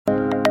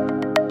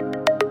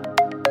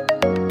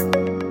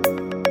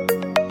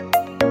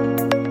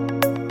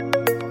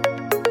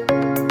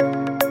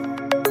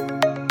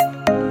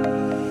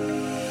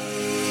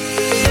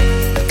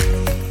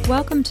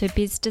to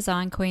Biz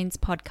Design Queens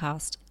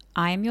podcast.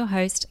 I am your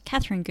host,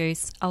 Catherine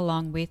Goose,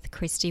 along with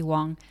Christy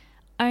Wong,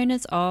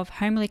 owners of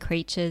Homely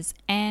Creatures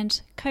and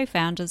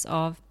co-founders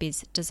of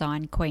Biz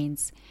Design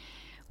Queens.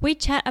 We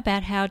chat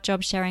about how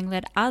job sharing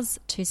led us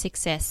to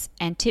success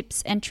and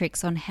tips and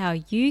tricks on how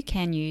you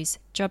can use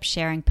job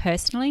sharing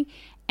personally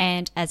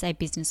and as a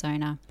business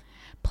owner.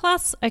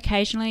 Plus,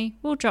 occasionally,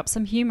 we'll drop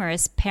some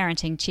humorous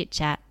parenting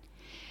chit-chat.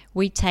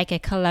 We take a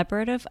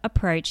collaborative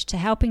approach to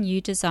helping you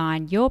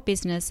design your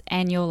business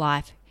and your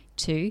life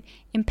to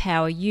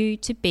empower you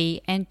to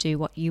be and do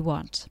what you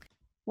want.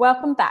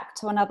 Welcome back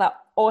to another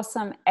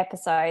awesome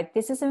episode.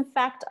 This is in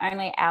fact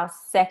only our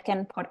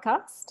second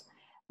podcast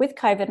with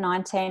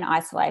COVID-19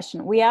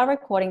 isolation. We are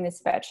recording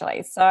this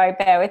virtually, so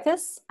bear with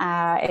us.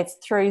 It's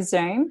through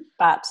Zoom,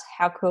 but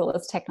how cool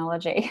is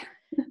technology?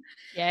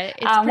 Yeah,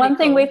 it's one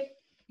thing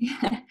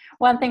cool.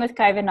 One thing with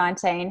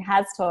COVID-19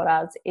 has taught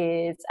us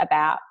is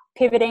about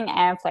pivoting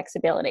and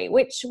flexibility,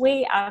 which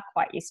we are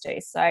quite used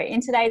to. So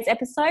in today's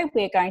episode,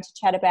 we're going to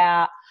chat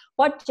about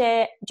what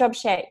job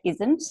share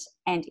isn't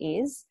and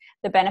is,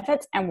 the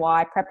benefits, and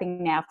why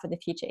prepping now for the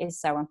future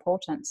is so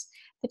important,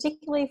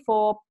 particularly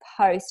for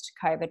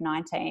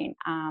post-COVID-19,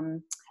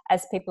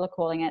 as people are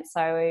calling it.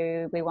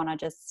 So we want to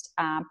just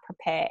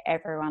prepare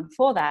everyone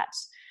for that.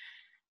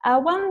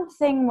 One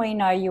thing we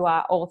know you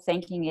are all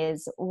thinking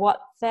is,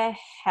 what the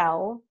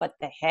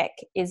heck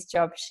is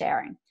job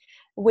sharing?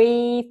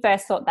 We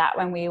first thought that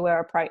when we were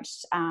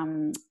approached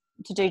to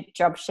do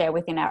job share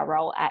within our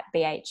role at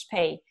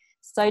BHP.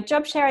 So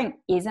job sharing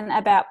isn't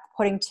about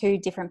putting two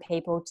different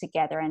people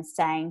together and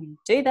saying,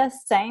 do the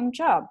same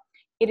job.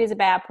 It is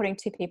about putting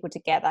two people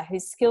together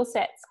whose skill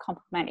sets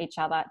complement each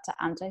other to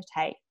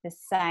undertake the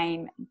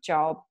same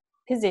job,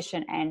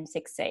 position, and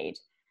succeed.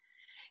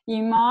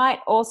 You might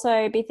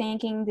also be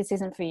thinking this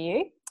isn't for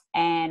you,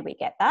 and we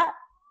get that.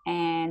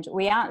 And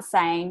we aren't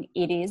saying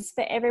it is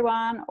for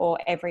everyone or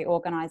every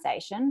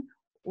organisation.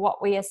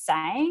 What we are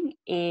saying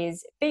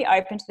is be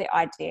open to the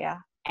idea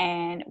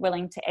and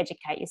willing to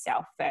educate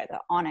yourself further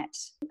on it.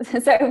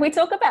 So we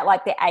talk about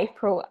like the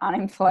April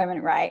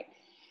unemployment rate.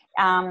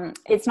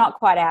 It's not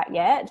quite out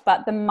yet,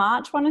 but the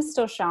March one is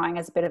still showing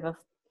as a bit of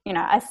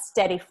a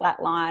steady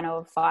flat line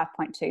of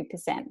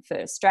 5.2%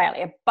 for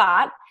Australia.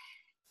 But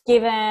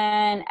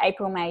given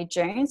April, May,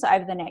 June, so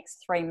over the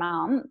next 3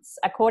 months,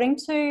 according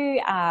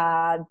to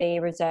the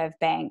Reserve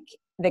Bank,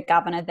 the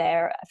governor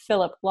there,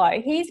 Philip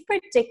Lowe, he's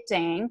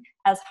predicting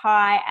as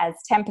high as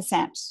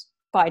 10%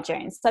 by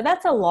June. So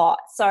that's a lot.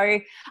 So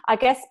I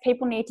guess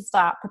people need to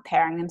start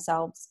preparing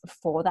themselves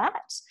for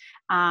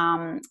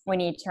that. We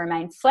need to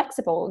remain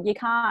flexible.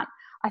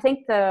 I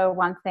think the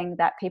one thing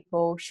that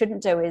people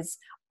shouldn't do is,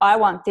 I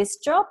want this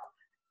job,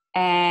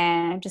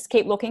 and just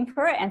keep looking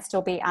for it and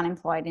still be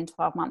unemployed in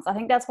 12 months. I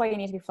think that's why you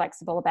need to be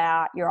flexible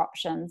about your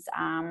options.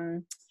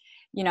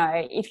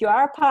 If you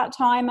are a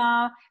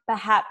part-timer,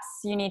 perhaps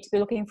you need to be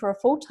looking for a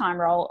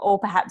full-time role, or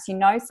perhaps you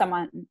know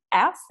someone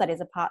else that is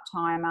a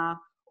part-timer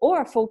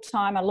or a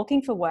full-timer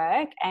looking for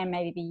work, and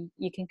maybe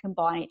you can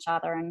combine each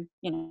other and,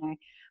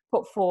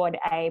 put forward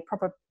a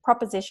proper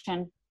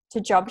proposition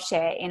to job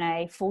share in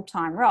a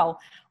full-time role.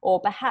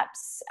 Or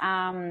perhaps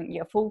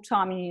you're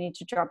full-time and you need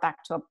to drop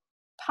back to a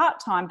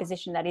part-time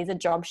position that is a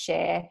job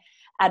share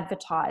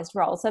advertised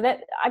role. So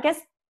that, I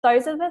guess,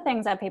 those are the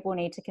things that people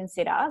need to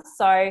consider.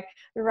 So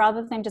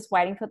rather than just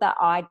waiting for the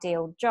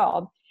ideal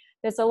job,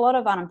 there's a lot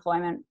of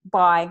unemployment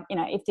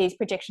if these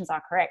projections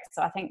are correct.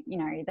 So I think,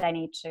 they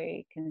need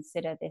to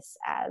consider this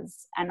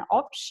as an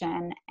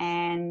option.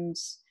 And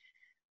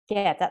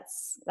yeah,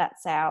 that's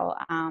our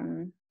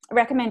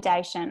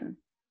recommendation.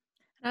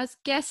 I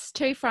guess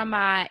too, from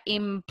an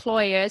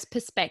employer's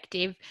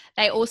perspective,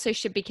 they also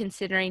should be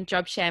considering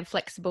job share and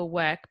flexible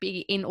work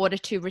in order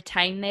to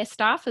retain their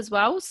staff as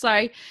well.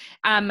 So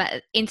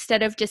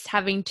instead of just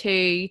having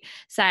to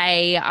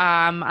say,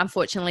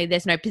 unfortunately,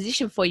 there's no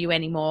position for you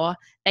anymore,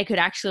 they could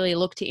actually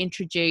look to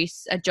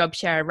introduce a job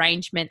share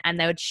arrangement, and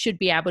they should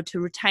be able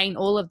to retain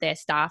all of their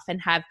staff and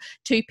have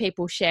two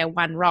people share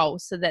one role.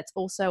 So that's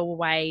also a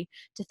way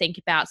to think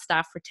about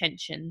staff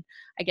retention.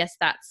 I guess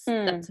that's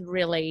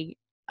really,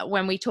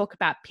 when we talk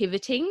about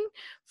pivoting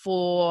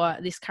for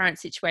this current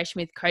situation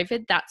with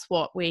COVID, that's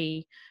what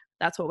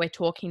we're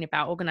talking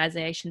about.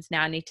 Organizations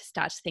now need to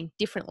start to think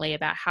differently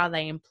about how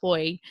they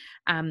employ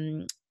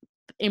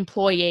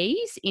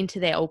employees into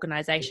their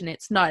organization.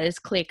 It's not as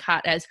clear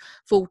cut as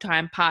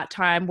full-time,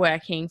 part-time,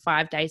 working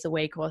 5 days a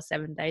week or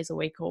 7 days a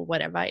week or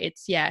whatever.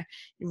 You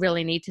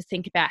really need to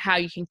think about how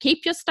you can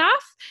keep your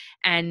staff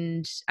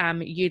and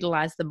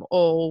utilize them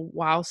all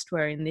whilst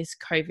we're in this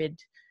COVID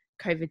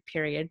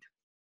period.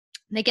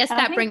 And I guess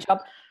that brings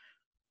up.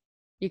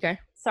 You go.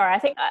 Sorry, I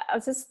think I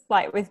was just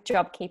like with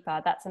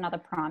JobKeeper, that's another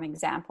prime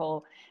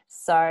example.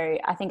 So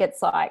I think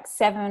it's like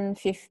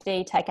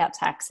 $750, take out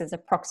taxes,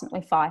 approximately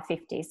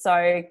 $550.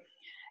 So,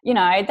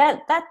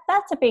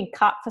 that's a big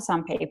cut for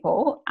some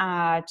people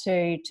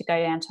to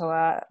go down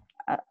to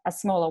a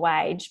smaller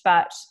wage,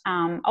 but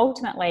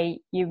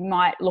ultimately you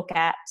might look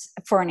at,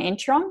 for an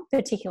interim,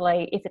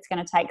 particularly if it's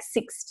going to take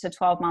 6 to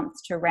 12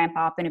 months to ramp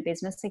up in a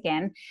business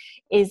again,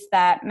 is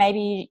that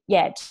maybe,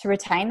 to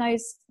retain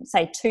those,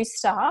 say, 2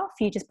 staff,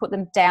 you just put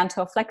them down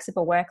to a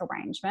flexible work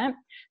arrangement.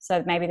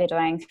 So maybe they're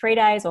doing 3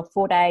 days or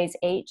 4 days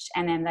each,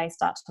 and then they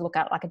start to look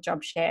at like a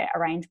job share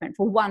arrangement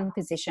for one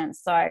position.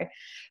 So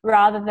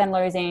rather than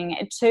losing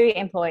 2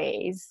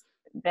 employees,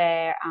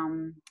 they're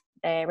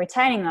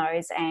retaining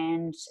those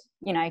and,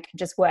 can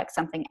just work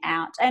something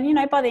out. And,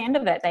 by the end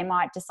of it, they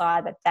might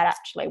decide that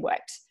actually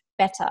worked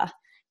better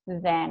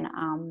than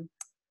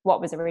what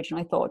was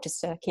originally thought,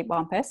 just to keep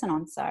one person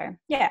on. So,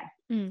 yeah.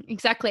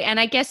 Exactly. And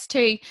I guess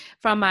too,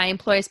 from my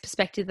employer's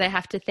perspective, they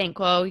have to think,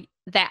 well,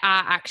 they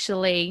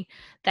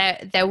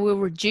will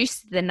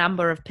reduce the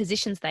number of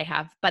positions they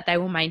have, but they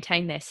will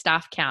maintain their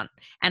staff count.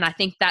 And I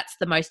think that's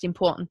the most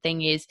important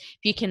thing, is if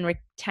you can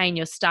retain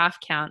your staff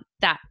count,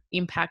 that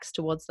impacts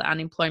towards the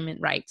unemployment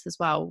rates as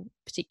well,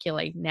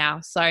 particularly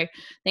now. So I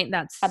think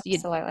that's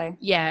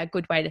absolutely a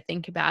good way to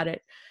think about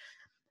it.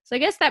 So I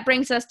guess that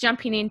brings us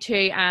jumping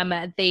into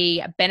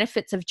the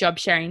benefits of job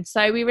sharing.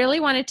 So we really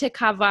wanted to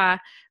cover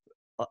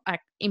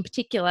in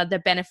particular the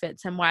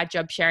benefits and why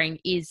job sharing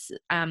is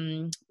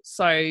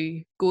so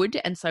good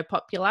and so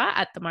popular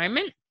at the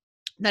moment.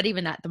 Not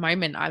even at the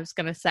moment, I was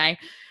going to say.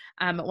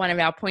 One of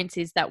our points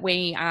is that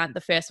we aren't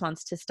the first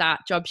ones to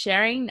start job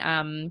sharing.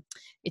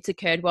 It's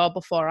occurred well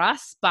before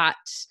us, but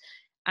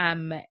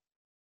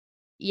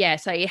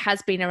so it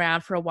has been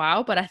around for a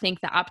while, but I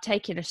think the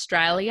uptake in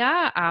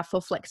Australia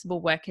for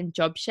flexible work and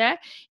job share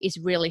is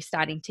really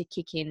starting to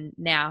kick in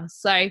now.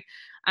 So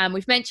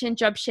we've mentioned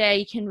job share,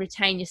 you can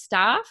retain your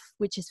staff,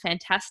 which is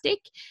fantastic.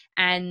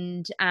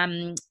 And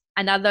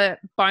another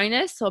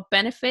bonus or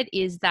benefit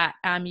is that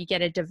you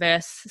get a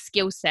diverse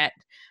skill set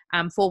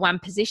for one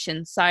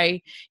position. So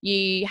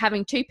you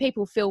having 2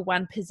 people fill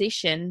one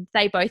position,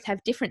 they both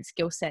have different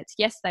skill sets.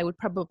 Yes, they would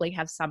probably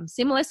have some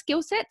similar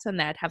skill sets and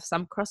they'd have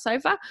some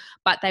crossover,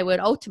 but they would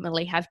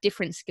ultimately have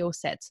different skill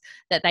sets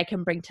that they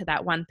can bring to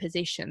that one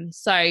position.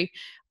 So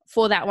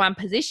for that one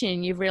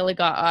position, you've really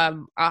got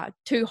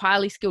 2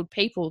 highly skilled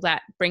people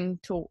that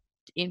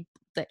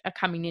that are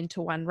coming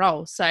into one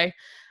role. So I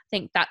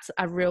think that's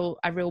a real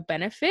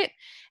benefit.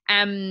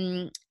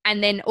 And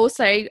then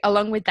also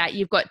along with that,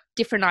 you've got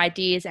different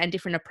ideas and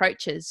different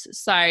approaches.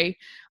 So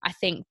I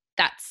think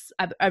that's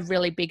a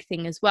really big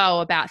thing as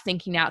well, about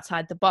thinking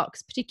outside the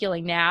box.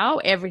 Particularly now,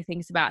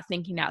 everything's about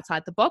thinking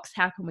outside the box.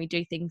 How can we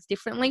do things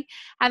differently?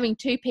 Having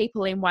 2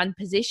 people in one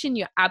position,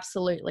 you're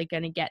absolutely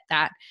going to get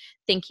that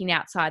thinking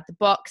outside the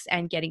box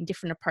and getting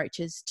different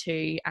approaches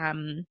to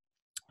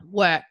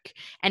work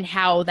and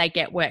how they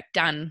get work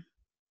done.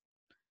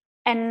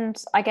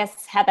 And I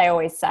guess how they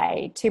always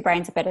say, 2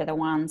 brains are better than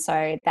one.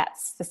 So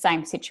that's the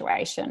same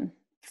situation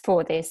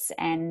for this.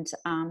 And,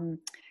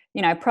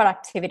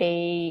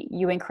 productivity,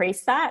 you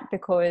increase that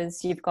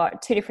because you've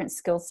got 2 different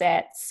skill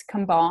sets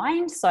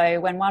combined. So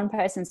when one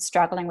person's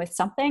struggling with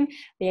something,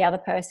 the other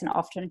person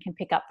often can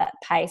pick up that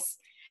pace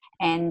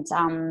and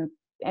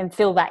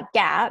fill that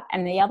gap,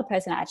 and the other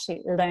person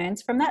actually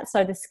learns from that.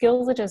 So the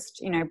skills are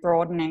just,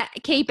 broadening. A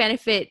key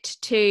benefit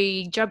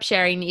to job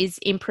sharing is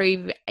it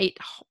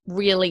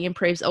really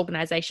improves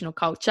organizational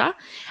culture.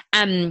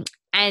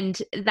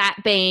 And that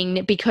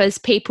being because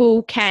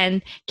people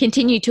can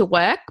continue to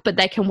work, but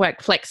they can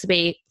work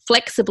flexibly,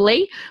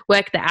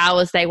 work the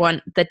hours they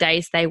want, the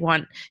days they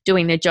want,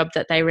 doing the job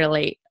that they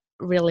really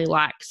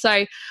like.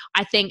 So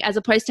I think as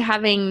opposed to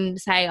having,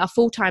 say, a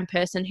full-time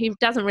person who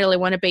doesn't really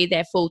want to be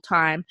there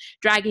full-time,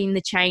 dragging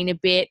the chain a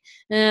bit,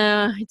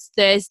 it's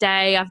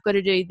Thursday, I've got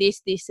to do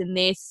this and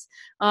this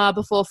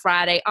before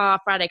Friday.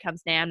 Friday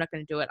comes now, I'm not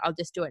going to do it, I'll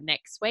just do it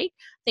next week.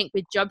 I think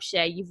with job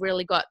share, you've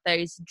really got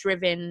those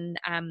driven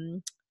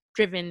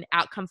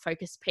outcome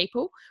focused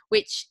people,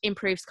 which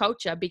improves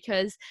culture,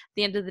 because at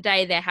the end of the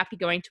day, they're happy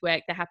going to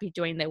work, they're happy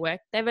doing their work.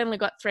 They've only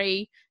got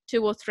 2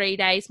 or 3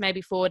 days,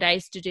 maybe 4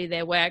 days to do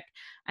their work.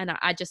 And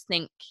I just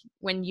think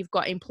when you've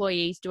got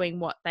employees doing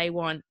what they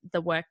want,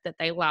 the work that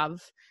they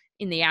love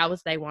in the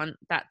hours they want,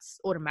 that's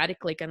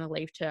automatically going to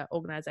lead to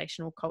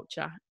organizational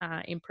culture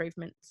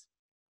improvements.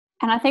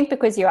 And I think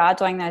because you are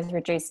doing those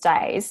reduced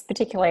days,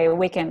 particularly,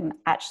 we can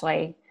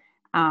actually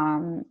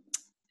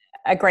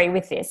agree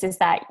with this, is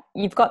that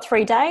you've got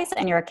 3 days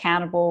and you're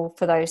accountable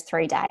for those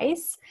 3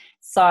 days.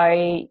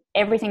 So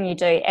everything you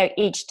do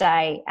each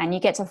day, and you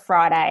get to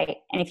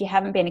Friday, and if you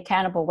haven't been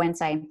accountable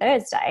Wednesday and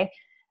Thursday,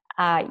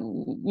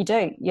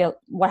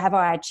 what have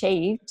I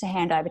achieved to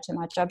hand over to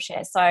my job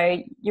share?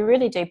 So you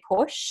really do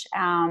push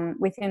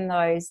within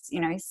those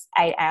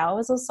 8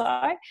 hours or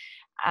so,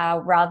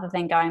 rather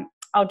than going,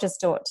 I'll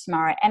just do it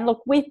tomorrow. And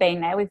look, we've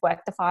been there, we've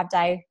worked the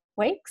 5-day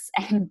weeks,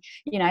 and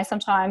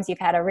sometimes you've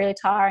had a really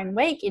tiring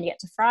week and you get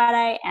to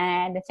Friday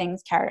and the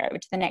things carry over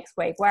to the next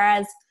week.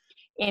 Whereas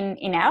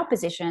in our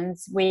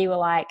positions, we were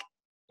like,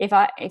 if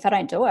I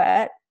don't do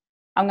it,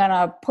 I'm going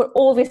to put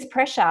all this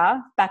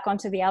pressure back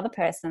onto the other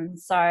person.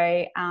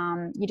 So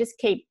you just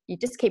keep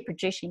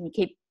producing, you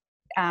keep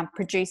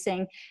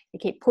producing, you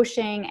keep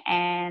pushing,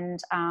 and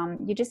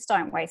you just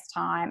don't waste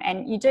time.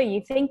 And you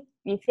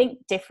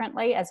think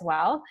differently as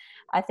well.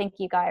 I think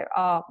you go,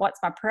 oh, what's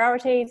my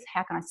priorities?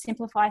 How can I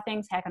simplify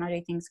things? How can I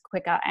do things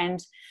quicker? And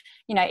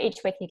each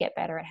week you get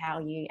better at how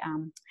you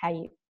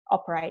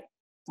operate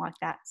like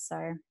that.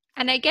 So,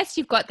 and I guess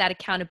you've got that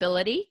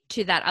accountability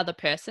to that other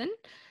person.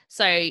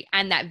 So,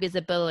 and that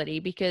visibility,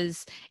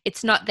 because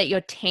it's not that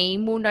your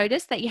team will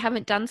notice that you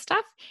haven't done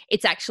stuff.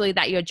 It's actually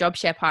that your job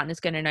share partner is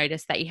going to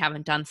notice that you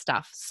haven't done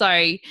stuff.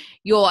 So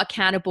you're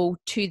accountable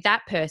to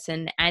that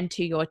person and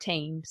to your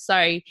team.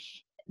 So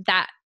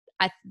that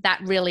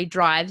really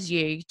drives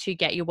you to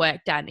get your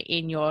work done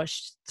in your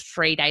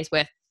 3 days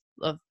worth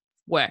of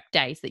work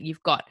days that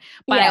you've got.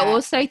 But I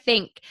also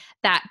think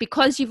that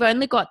because you've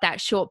only got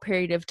that short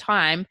period of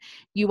time,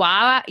 you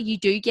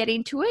do get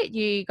into it.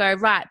 You go,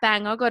 right,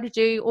 bang, I've got to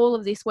do all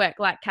of this work.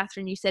 Like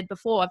Catherine, you said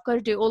before, I've got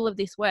to do all of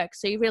this work.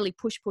 So you really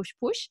push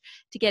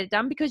to get it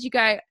done, because you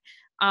go,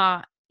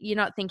 you're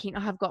not thinking,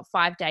 oh, I've got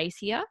 5 days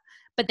here.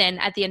 But then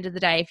at the end of the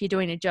day, if you're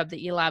doing a job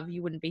that you love,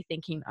 you wouldn't be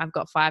thinking, I've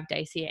got 5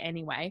 days here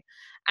anyway.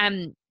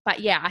 But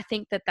yeah, I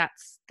think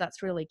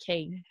that's really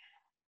key.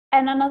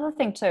 And another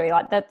thing too,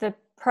 like the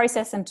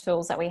process and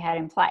tools that we had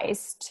in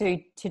place to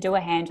do a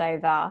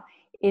handover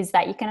is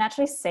that you can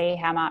actually see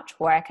how much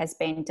work has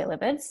been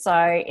delivered. So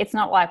it's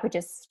not like we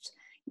just,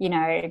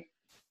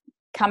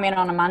 come in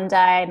on a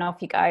Monday and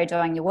off you go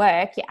doing your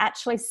work. You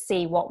actually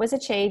see what was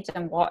achieved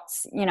and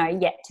what's,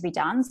 yet to be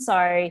done.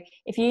 So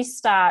if you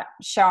start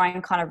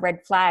showing kind of red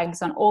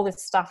flags on all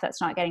this stuff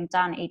that's not getting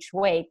done each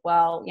week,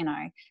 well,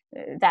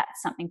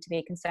 that's something to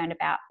be concerned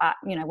about. But,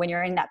 when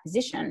you're in that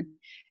position,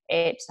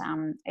 it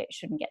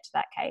shouldn't get to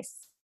that case.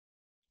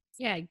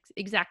 Yeah,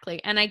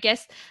 exactly. And I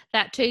guess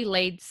that too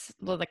leads,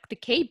 like the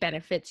key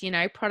benefits,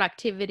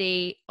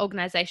 productivity,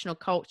 organizational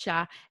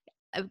culture,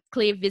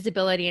 clear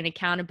visibility and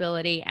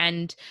accountability,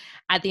 and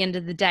at the end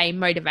of the day,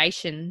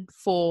 motivation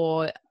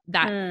for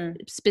that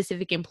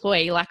specific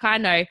employee. Like I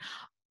know,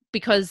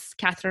 because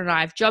Catherine and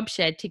I have job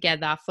shared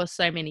together for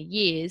so many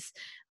years,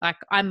 like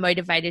I'm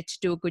motivated to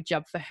do a good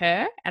job for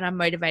her, and I'm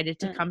motivated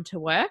to come to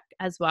work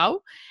as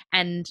well.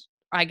 And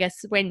I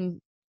guess when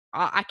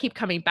I keep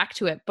coming back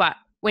to it, but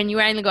when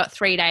you only got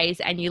 3 days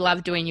and you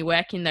love doing your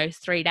work in those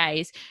 3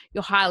 days,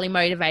 you're highly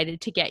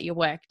motivated to get your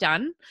work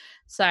done.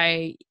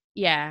 So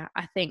yeah,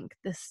 I think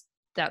that's.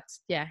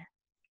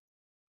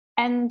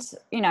 And,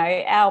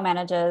 our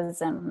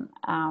managers and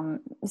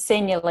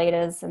senior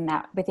leaders and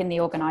that within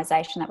the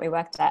organisation that we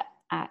worked at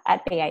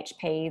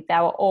BHP, they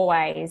were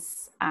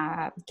always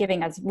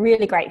giving us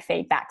really great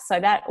feedback.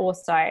 So that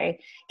also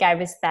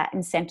gave us that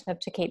incentive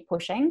to keep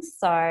pushing.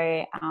 So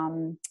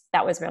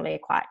that was really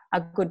quite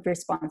a good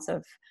response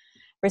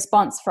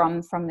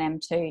from them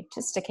too,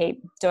 just to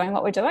keep doing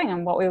what we're doing,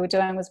 and what we were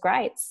doing was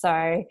great.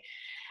 So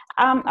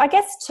I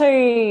guess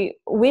too,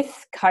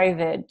 with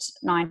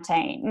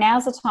COVID-19,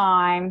 now's the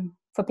time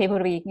for people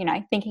to be,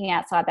 thinking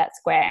outside that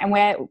square, and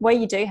where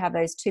you do have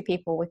those two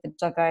people with the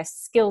diverse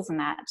skills in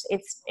that,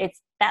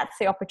 that's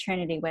the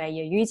opportunity where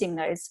you're using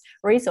those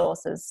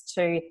resources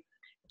to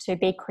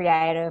be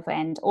creative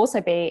and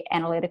also be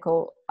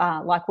analytical,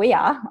 like we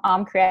are.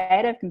 I'm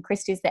creative and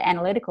Christy's the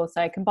analytical.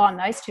 So combine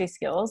those two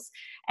skills.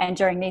 And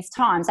during these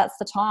times, that's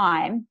the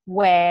time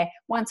where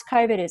once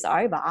COVID is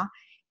over,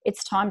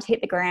 it's time to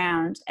hit the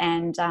ground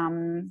and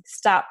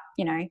start,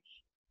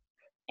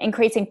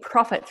 increasing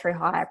profit through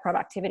higher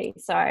productivity.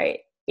 So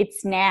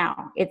it's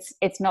now.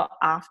 It's not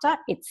after,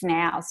 it's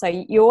now. So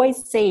you always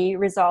see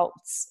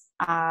results.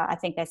 I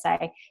think they say,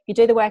 if you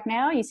do the work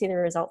now, you see the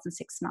results in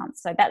 6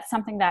 months. So that's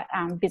something that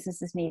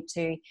businesses need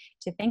to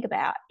think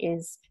about,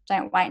 is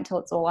don't wait until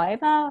it's all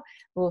over.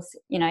 We'll,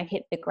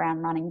 hit the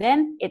ground running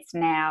then. It's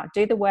now.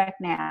 Do the work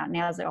now.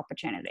 Now's the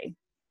opportunity.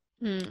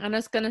 And I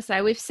was going to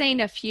say, we've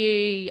seen a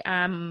few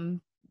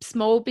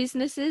small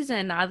businesses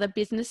and other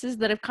businesses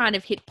that have kind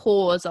of hit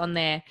pause on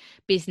their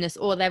business,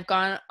 or they've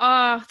gone,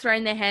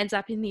 thrown their hands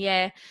up in the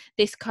air.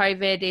 This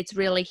COVID, it's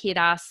really hit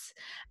us.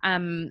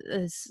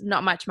 There's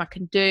not much I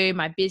can do.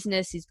 My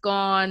business is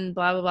gone,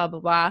 blah, blah, blah, blah,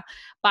 blah.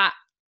 But,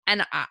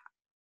 and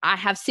I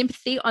have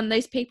sympathy on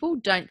those people.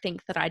 Don't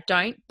think that I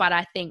don't. But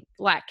I think,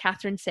 like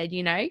Catherine said,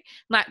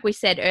 like we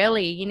said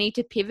earlier, you need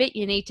to pivot.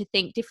 You need to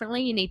think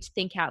differently. You need to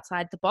think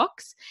outside the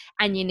box,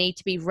 and you need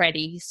to be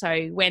ready.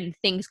 So when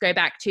things go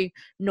back to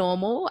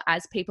normal,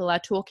 as people are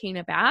talking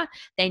about,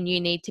 then you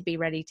need to be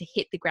ready to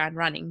hit the ground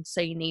running.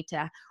 So you need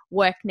to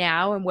work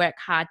now and work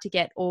hard to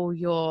get all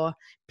your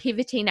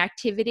pivoting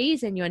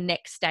activities and your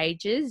next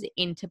stages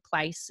into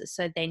place,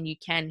 so then you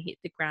can hit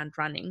the ground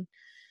running.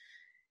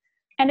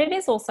 And it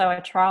is also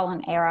a trial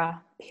and error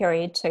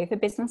period too for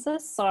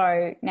businesses.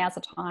 So now's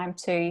the time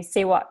to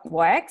see what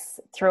works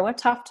through a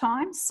tough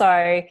time.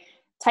 So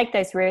take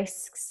those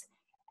risks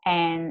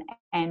and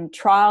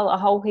trial a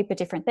whole heap of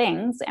different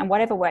things. And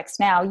whatever works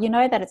now,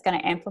 that it's going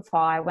to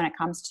amplify when it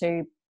comes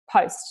to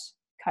post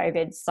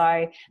COVID.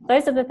 So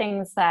those are the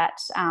things that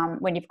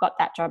when you've got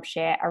that job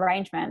share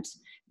arrangement,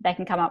 they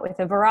can come up with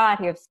a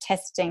variety of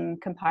testing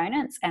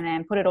components and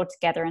then put it all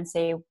together and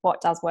see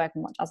what does work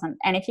and what doesn't.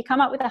 And if you come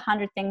up with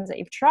 100 things that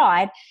you've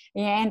tried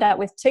and you end up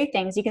with 2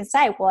 things, you can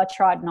say, well, I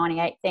tried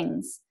 98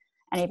 things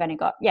and you've only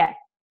got,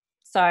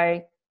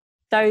 So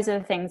those are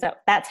the things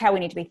that's how we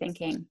need to be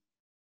thinking.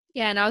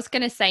 Yeah, and I was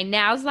going to say,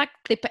 now's like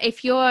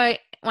if you're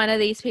one of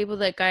these people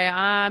that go,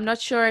 I'm not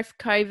sure if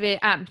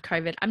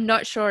I'm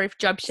not sure if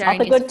job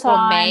sharing is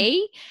for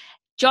me.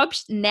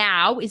 Jobs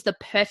now is the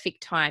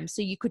perfect time.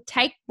 So you could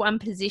take one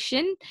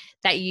position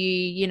that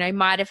you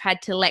might have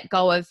had to let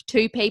go of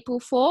 2 people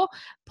for,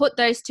 put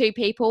those 2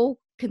 people,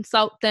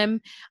 consult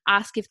them,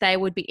 ask if they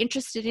would be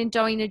interested in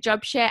doing a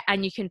job share,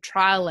 and you can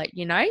trial it,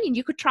 and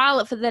you could trial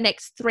it for the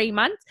next 3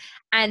 months.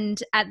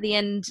 And at the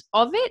end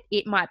of it,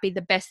 it might be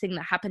the best thing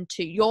that happened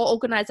to your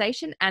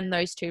organization and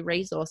those 2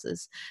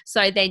 resources.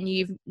 So then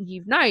you've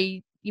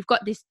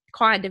got this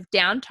kind of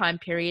downtime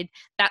period.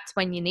 That's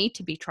when you need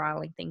to be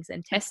trialing things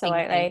and testing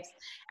things.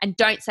 And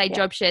don't say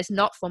job share's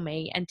not for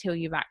me until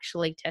you've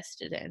actually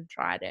tested it and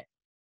tried it.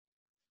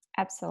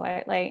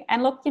 Absolutely.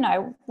 And look,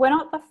 we're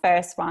not the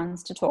first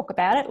ones to talk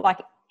about it. Like,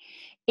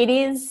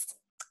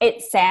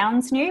 it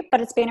sounds new,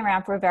 but it's been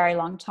around for a very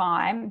long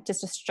time.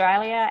 Just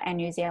Australia and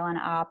New Zealand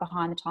are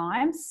behind the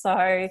times.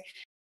 So,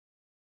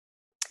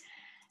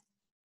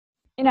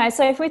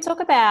 so if we talk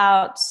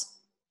about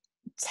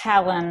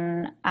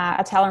talent,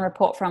 a talent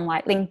report from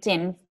like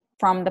LinkedIn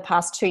from the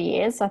past 2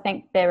 years, I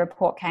think their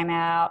report came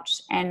out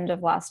end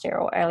of last year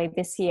or early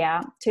this year,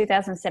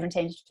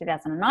 2017 to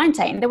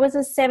 2019, there was a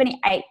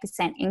 78%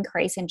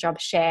 increase in job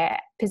share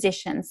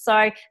positions. So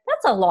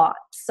that's a lot.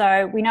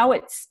 So we know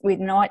it's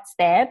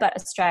there, but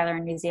Australia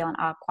and New Zealand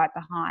are quite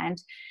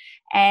behind.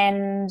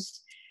 And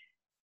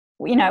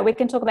we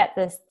can talk about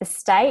the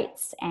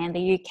States and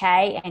the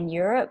UK and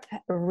Europe.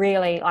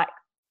 Really, like,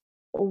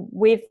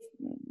 we've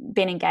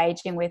been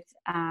engaging with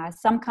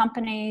some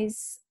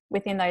companies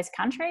within those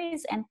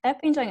countries, and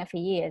they've been doing it for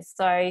years.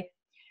 So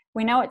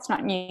we know it's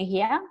not new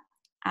here,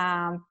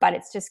 but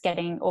it's just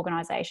getting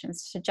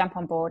organisations to jump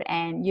on board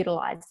and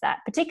utilise that,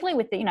 particularly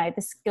with the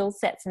skill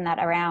sets and that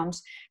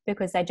around,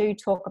 because they do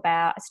talk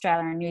about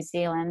Australia and New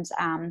Zealand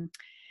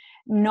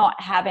not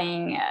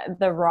having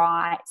the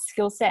right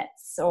skill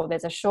sets, or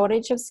there's a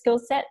shortage of skill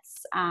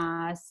sets.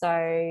 So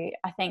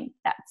I think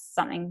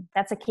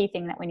that's a key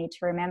thing that we need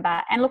to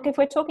remember. And look, if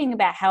we're talking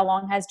about how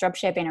long has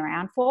JobShare been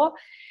around for,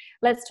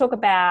 let's talk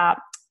about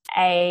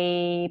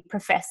a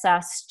professor,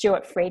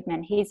 Stuart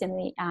Friedman. He's in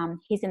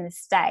the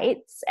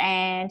States,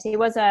 and he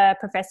was a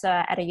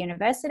professor at a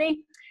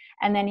university,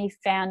 and then he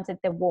founded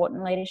the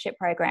Wharton Leadership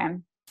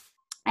Program.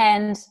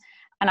 And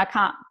I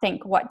can't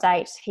think what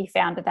date he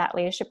founded that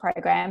leadership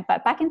program,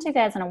 but back in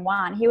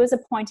 2001, he was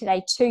appointed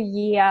a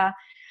 2-year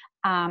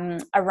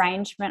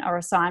arrangement or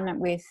assignment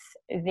with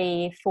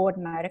the Ford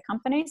Motor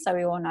Company. So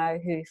we all know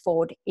who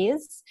Ford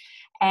is.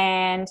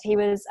 And he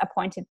was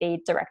appointed the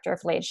director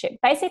of leadership,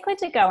 basically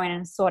to go in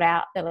and sort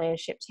out the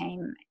leadership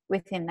team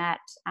within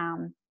that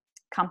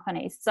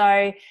company.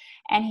 So,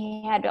 and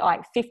he had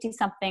like 50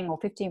 something or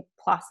 50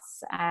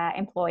 plus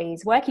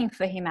employees working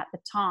for him at the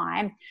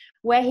time,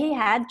 where he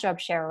had job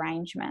share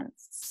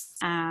arrangements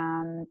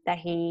that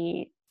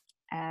he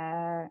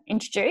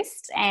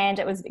introduced, and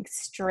it was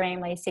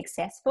extremely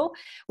successful,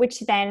 which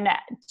then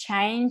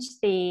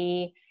changed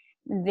the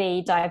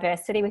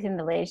diversity within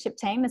the leadership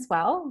team as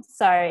well.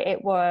 So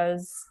it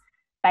was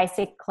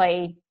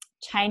basically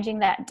changing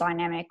that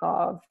dynamic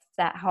of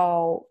that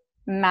whole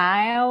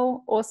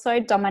male also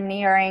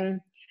domineering.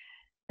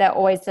 They're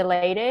always the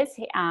leaders.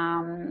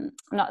 I'm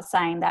not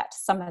saying that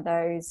some of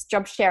those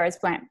job sharers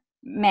weren't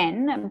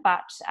men,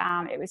 but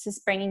it was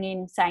just bringing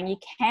in, saying you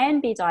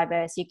can be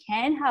diverse, you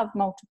can have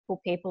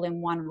multiple people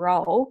in one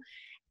role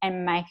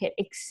and make it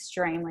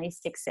extremely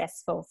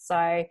successful.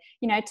 So,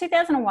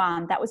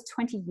 2001, that was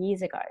 20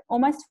 years ago,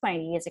 almost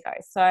 20 years ago.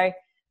 So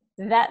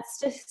that's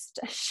just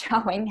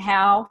showing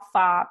how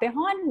far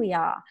behind we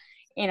are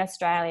in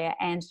Australia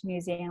and New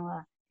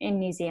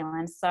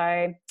Zealand.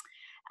 So,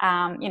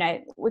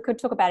 we could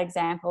talk about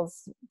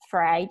examples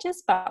for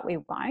ages, but we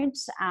won't.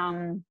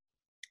 And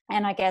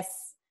I guess,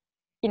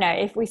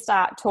 if we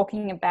start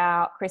talking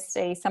about,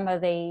 Christy, some of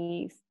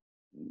the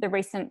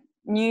recent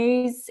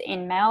news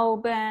in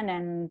Melbourne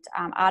and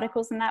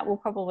articles and that, we'll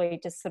probably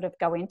just sort of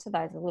go into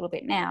those a little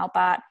bit now.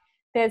 But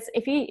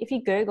if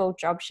you Google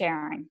job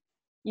sharing,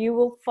 you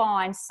will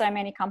find so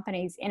many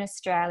companies in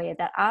Australia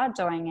that are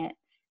doing it.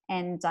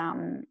 And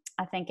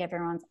I think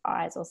everyone's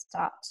eyes will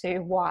start to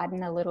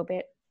widen a little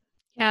bit.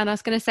 Yeah, and I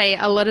was going to say,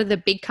 a lot of the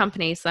big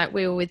companies, like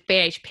we were with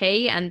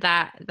BHP, and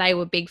that they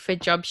were big for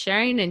job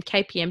sharing, and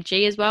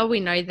KPMG as well. We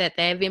know that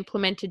they've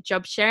implemented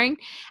job sharing.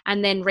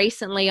 And then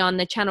recently on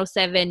the Channel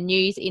 7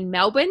 news in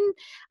Melbourne,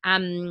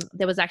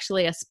 there was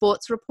actually a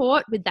sports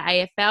report with the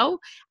AFL,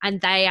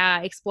 and they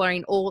are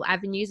exploring all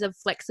avenues of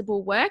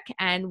flexible work.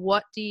 And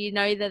what do you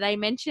know that they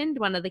mentioned?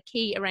 One of the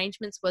key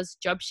arrangements was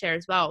job share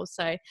as well.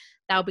 So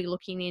they'll be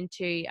looking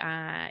into,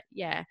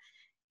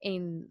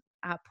 in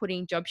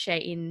putting job share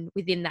in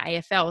within the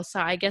AFL. So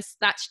I guess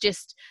that's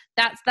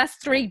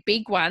three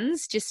big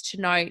ones just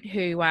to note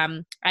who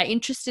are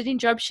interested in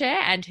job share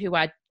and who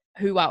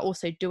are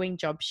also doing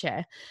job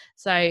share.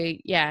 So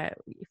yeah,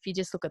 if you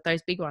just look at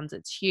those big ones,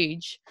 it's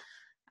huge.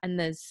 And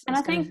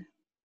I think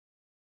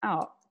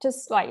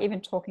just like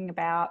even talking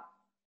about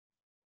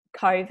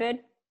COVID,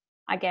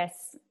 I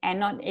guess, and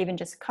not even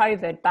just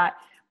COVID, but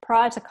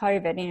prior to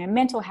COVID,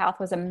 mental health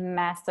was a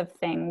massive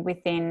thing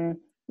within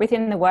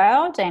the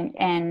world,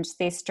 and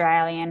the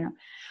Australian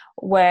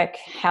work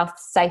health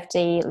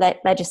safety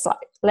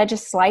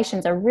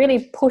legislations are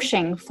really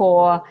pushing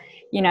for,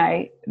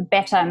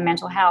 better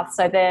mental health.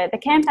 So the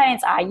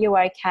campaigns Are You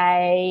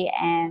OK?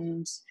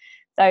 And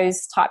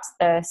those types,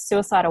 the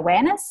suicide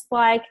awareness,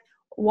 like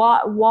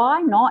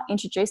why not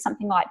introduce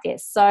something like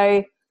this?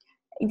 So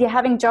if you're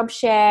having job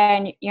share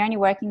and you're only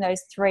working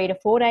those 3 to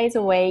 4 days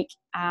a week,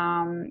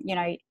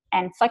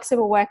 and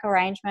flexible work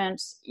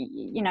arrangements,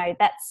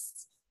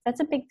 that's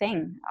a big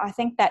thing. I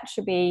think that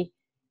should be,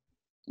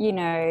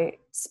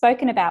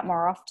 spoken about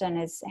more often.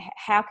 Is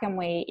how can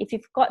we, if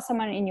you've got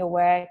someone in your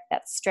work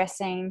that's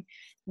stressing,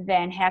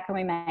 then how can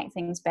we make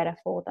things better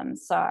for them?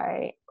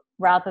 So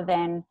rather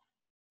than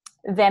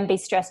them be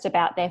stressed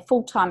about their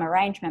full-time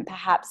arrangement,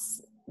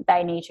 perhaps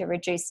they need to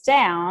reduce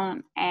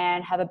down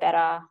and have a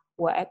better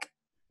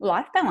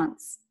work-life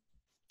balance.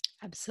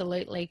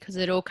 Absolutely, because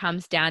it all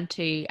comes down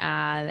to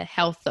the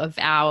health of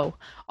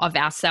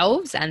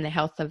ourselves and the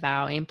health of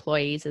our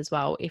employees as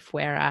well, if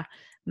we're a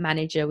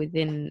manager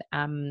within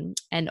an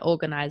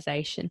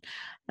organisation.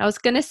 I was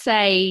going to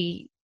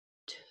say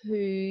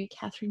to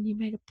Catherine, you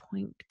made a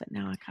point, but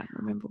now I can't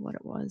remember what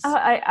it was.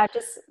 I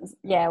just,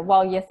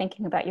 while you're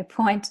thinking about your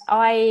point,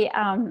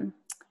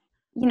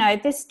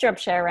 this job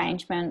share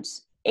arrangement,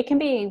 it can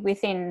be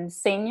within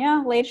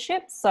senior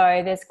leadership.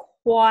 So there's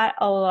quite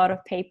a lot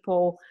of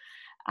people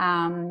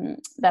that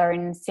are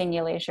in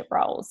senior leadership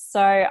roles.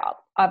 So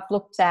I've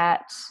looked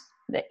at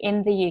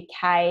in the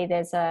UK,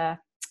 there's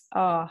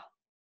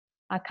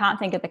I can't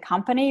think of the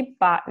company,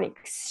 but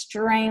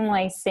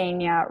extremely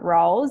senior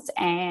roles,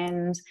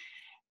 and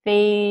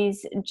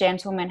these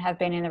gentlemen have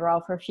been in the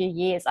role for a few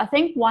years. I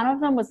think one of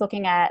them was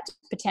looking at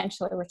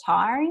potentially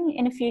retiring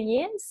in a few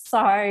years.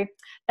 So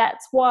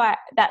that's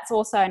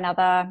also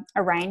another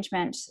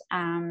arrangement,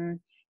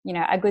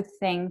 a good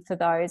thing for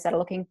those that are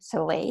looking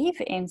to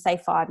leave in, say,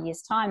 5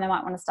 years' time. They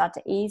might want to start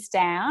to ease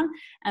down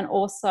and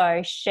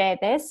also share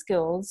their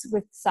skills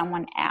with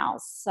someone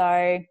else. So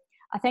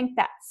I think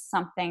that's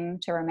something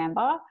to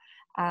remember.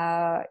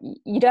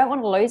 You don't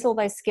want to lose all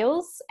those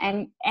skills,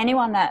 and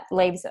anyone that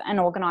leaves an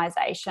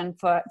organisation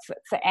for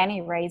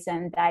any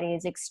reason, that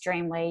is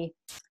extremely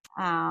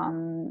Are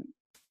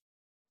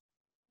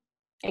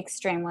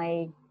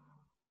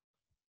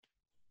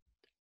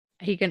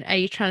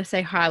you trying to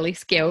say highly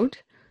skilled?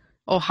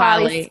 Or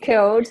highly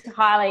skilled,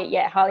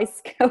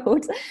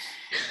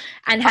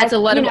 and has a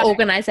lot of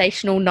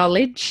organizational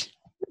knowledge.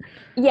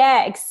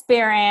 Yeah,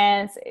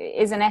 experience,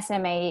 is an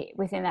SME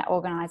within that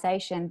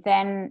organization.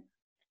 Then,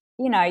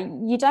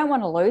 you don't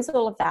want to lose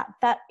all of that.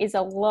 That is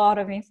a lot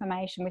of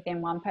information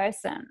within one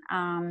person.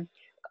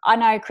 I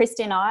know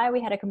Christy and I,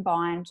 we had a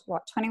combined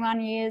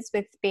 21 years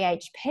with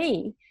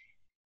BHP.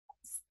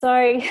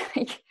 So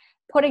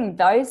putting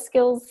those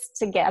skills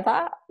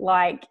together,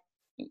 like,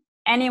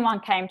 anyone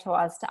came to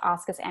us to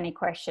ask us any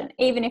question,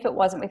 even if it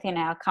wasn't within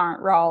our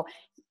current role,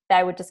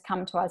 they would just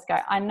come to us, go,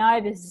 I know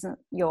this isn't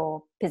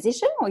your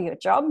position or your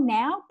job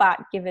now, but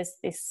give us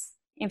this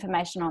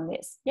information on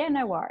this. Yeah,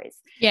 no worries.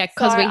 Yeah,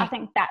 because I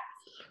think that,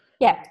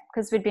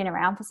 because we'd been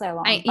around for so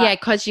long.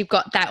 Because you've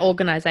got that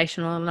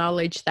organisational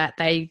knowledge that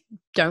they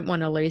don't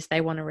want to lose,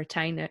 they want to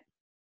retain it.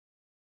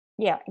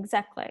 Yeah,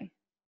 exactly.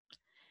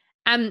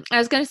 I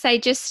was going to say,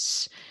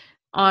 just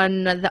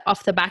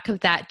off the back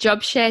of that,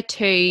 job share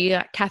too,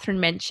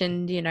 Catherine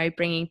mentioned,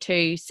 bringing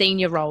 2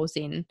 senior roles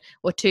in,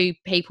 or 2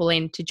 people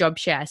into job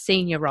share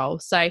senior role.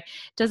 So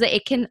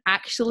it can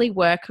actually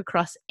work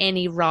across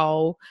any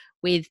role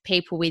with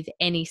people with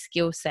any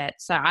skill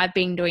set. So I've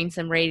been doing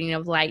some reading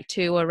of late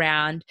too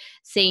around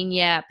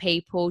senior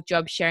people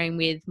job sharing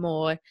with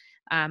more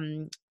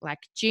like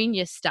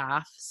junior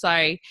staff.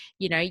 So,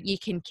 you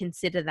can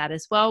consider that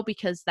as well,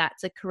 because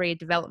that's a career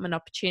development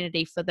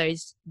opportunity for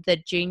the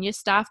junior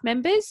staff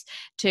members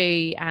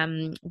to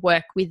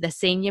work with the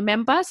senior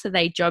member. So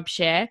they job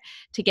share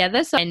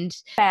together.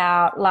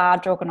 About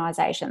large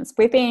organisations,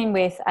 we've been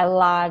with a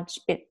large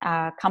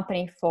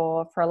company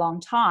for a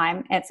long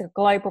time. It's a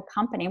global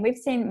company, and we've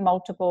seen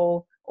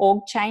multiple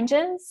org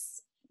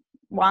changes,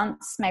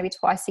 once, maybe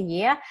twice a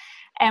year.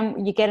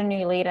 And you get a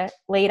new leader,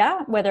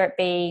 whether it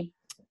be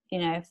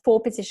 4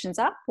 positions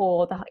up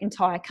or the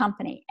entire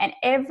company. And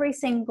every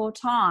single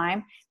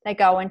time they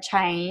go and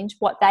change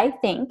what they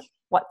think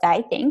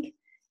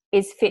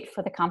is fit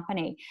for the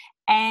company.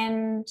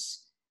 And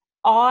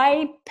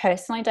I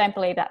personally don't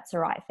believe that's the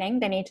right thing.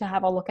 They need to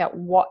have a look at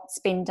what's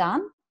been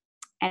done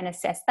and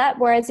assess that.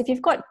 Whereas if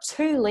you've got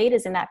 2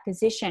 leaders in that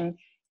position,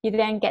 you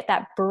then get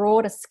that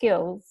broader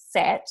skill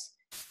set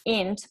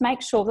in to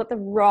make sure that the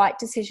right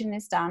decision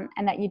is done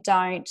and that you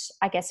don't,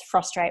 I guess,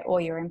 frustrate all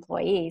your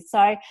employees. So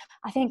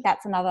I think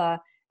that's another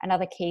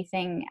key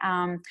thing.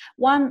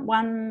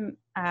 One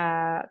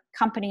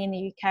company in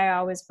the UK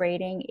I was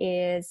reading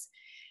is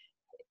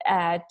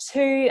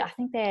two, I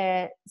think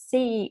they're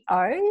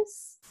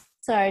CEOs,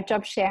 so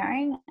job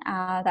sharing,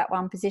 that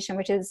one position,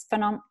 which is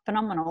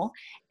phenomenal.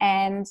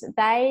 And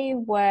they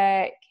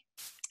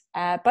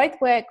both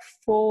work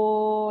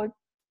for,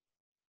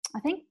 I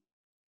think,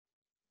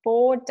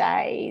 4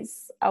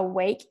 days a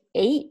week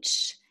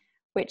each,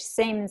 which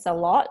seems a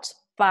lot,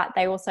 but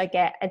they also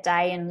get a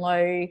day in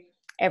lieu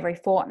every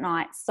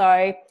fortnight.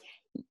 So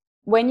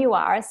when you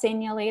are a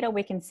senior leader,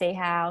 we can see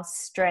how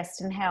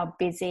stressed and how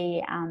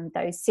busy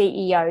those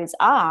CEOs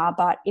are.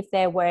 But if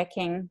they've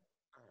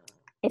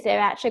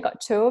actually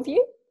got two of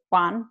you,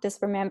 one,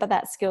 just remember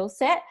that skill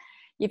set,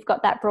 you've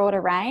got that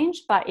broader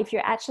range. But if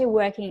you're actually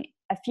working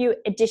a few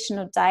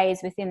additional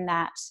days within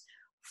that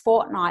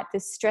fortnight, the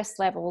stress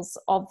levels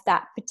of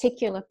that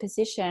particular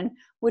position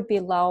would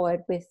be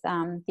lowered with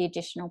the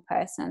additional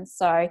person.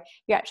 So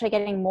you're actually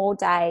getting more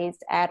days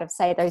out of,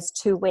 say, those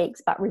 2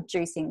 weeks, but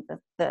reducing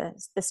the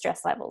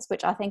stress levels,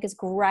 which I think is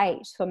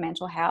great for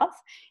mental health.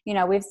 You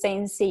know, we've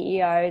seen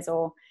CEOs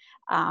or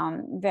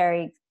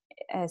very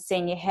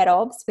senior head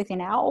ofs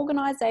within our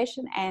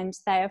organisation, and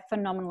they are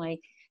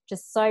phenomenally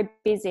just so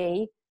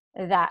busy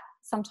that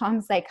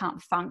sometimes they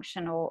can't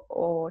function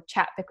or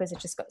chat because they've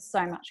just got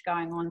so much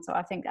going on. So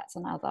I think that's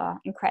another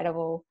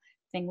incredible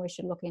thing we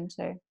should look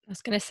into. I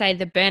was going to say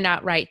the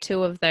burnout rate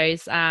too of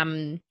those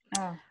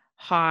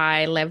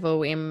high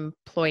level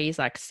employees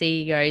like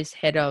CEOs,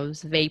 head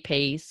ofs,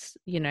 VPs,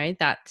 you know,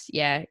 that's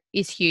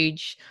is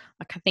huge.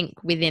 Like I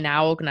think within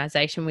our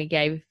organization we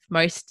gave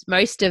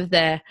most of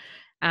the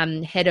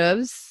head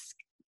ofs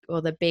or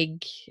the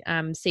big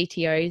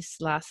CTOs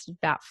last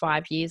about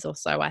 5 years or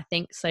so, I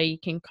think. So you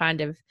can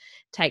kind of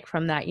take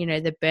from that, you know,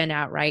 the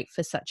burnout rate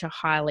for such a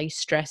highly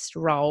stressed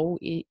role,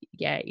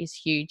 is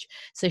huge.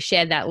 So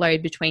share that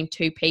load between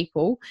two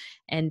people,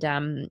 and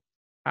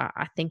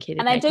I think it.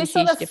 And they do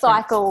sort of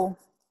cycle.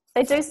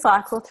 They do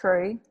cycle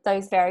through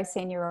those very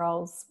senior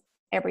roles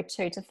every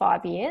 2 to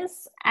 5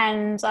 years,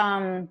 and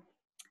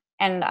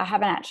I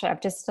haven't actually, I've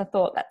just a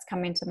thought that's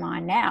come into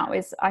mind now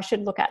is I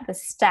should look at the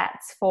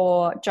stats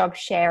for job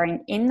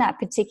sharing in that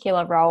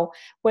particular role,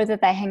 whether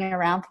they hang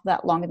around for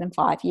that longer than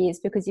 5 years,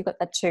 because you've got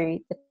the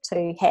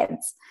two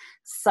heads.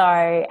 So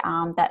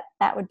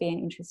that would be an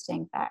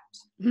interesting fact.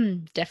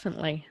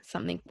 Definitely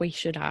something we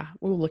should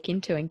we'll look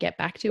into and get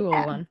back to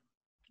all on.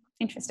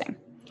 Interesting.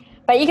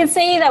 But you can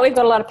see that we've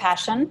got a lot of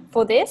passion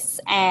for this,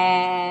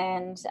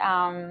 and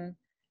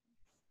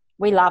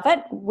we love it.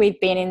 We've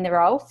been in the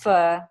role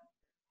for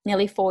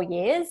nearly 4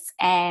 years,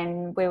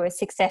 and we were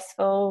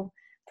successful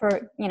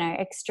for, you know,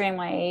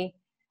 extremely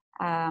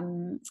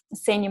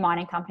senior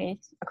mining companies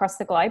across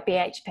the globe,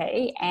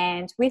 BHP.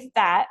 And with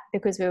that,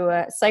 because we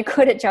were so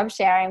good at job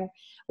sharing,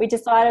 we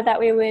decided that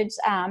we would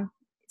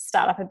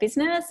start up a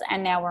business,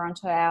 and now we're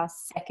onto our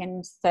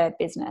third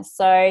business.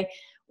 So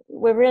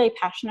we're really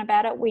passionate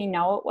about it. We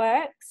know it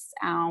works.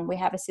 We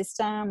have a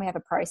system, we have a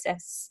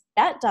process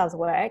that does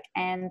work,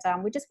 and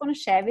we just want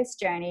to share this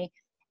journey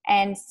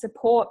and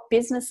support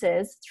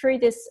businesses through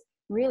this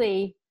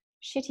really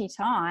shitty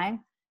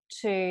time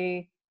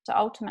to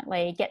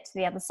ultimately get to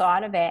the other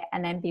side of it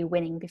and then be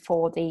winning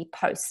before the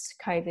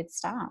post-COVID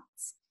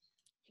starts.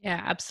 Yeah,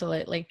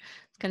 absolutely.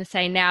 I was going to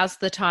say now's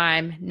the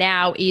time.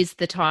 Now is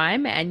the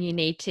time, and you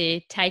need to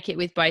take it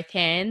with both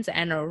hands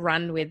and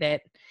run with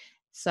it.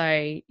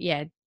 So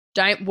yeah,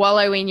 don't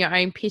wallow in your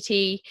own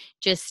pity,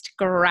 just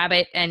grab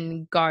it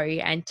and go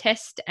and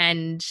test.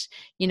 And,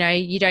 you know,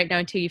 you don't know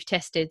until you've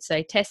tested.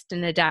 So test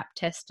and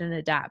adapt,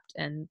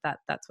 and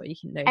that's what you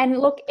can do. And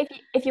look,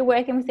 if you're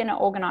working within an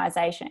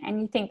organisation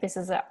and you think this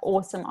is an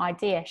awesome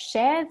idea,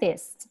 share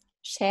this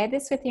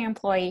with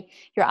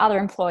your other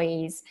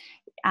employees,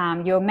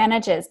 your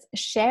managers.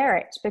 Share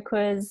it,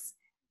 because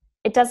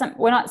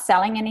we're not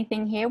selling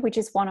anything here. We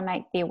just want to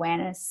make the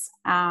awareness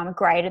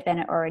greater than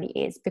it already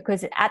is,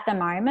 because at the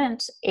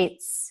moment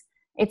it's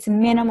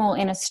minimal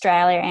in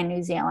Australia and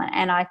New Zealand.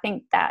 And I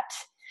think that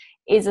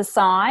is a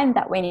sign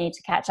that we need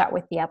to catch up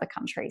with the other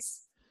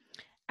countries.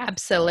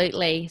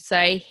 Absolutely.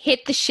 So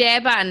hit the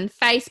share button,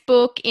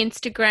 Facebook,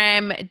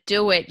 Instagram,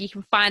 do it. You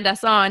can find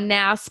us on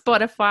now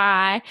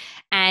Spotify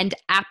and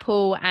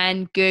Apple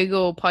and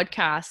Google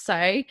Podcasts.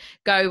 So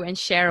go and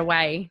share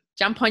away.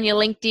 Jump on your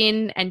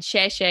LinkedIn and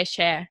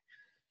share.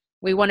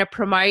 We want to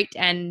promote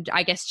and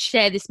I guess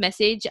share this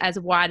message as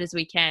wide as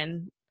we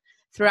can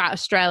throughout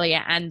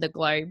Australia and the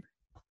globe.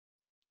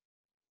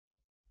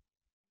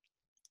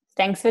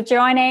 Thanks for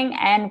joining,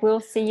 and we'll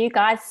see you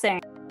guys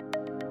soon.